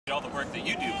all the work that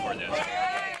you do for this. Well,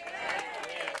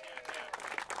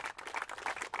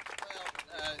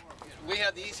 we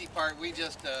had the easy part. We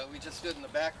just stood in the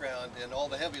background, and all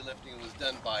the heavy lifting was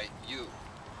done by you.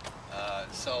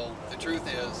 So the truth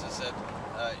is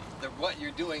that what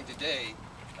you're doing today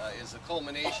is the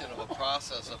culmination of a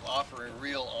process of offering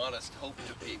real, honest hope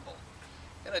to people.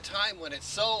 In a time when it's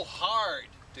so hard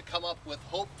to come up with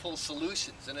hopeful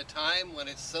solutions, in a time when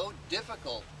it's so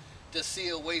difficult to see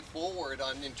a way forward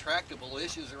on intractable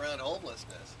issues around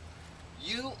homelessness,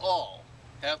 you all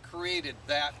have created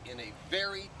that in a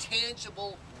very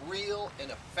tangible, real,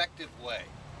 and effective way.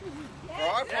 From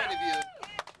our point of view,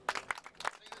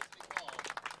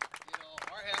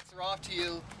 our hats are off to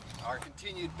you, our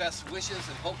continued best wishes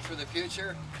and hopes for the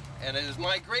future, and it is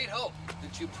my great hope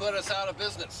that you put us out of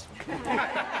business.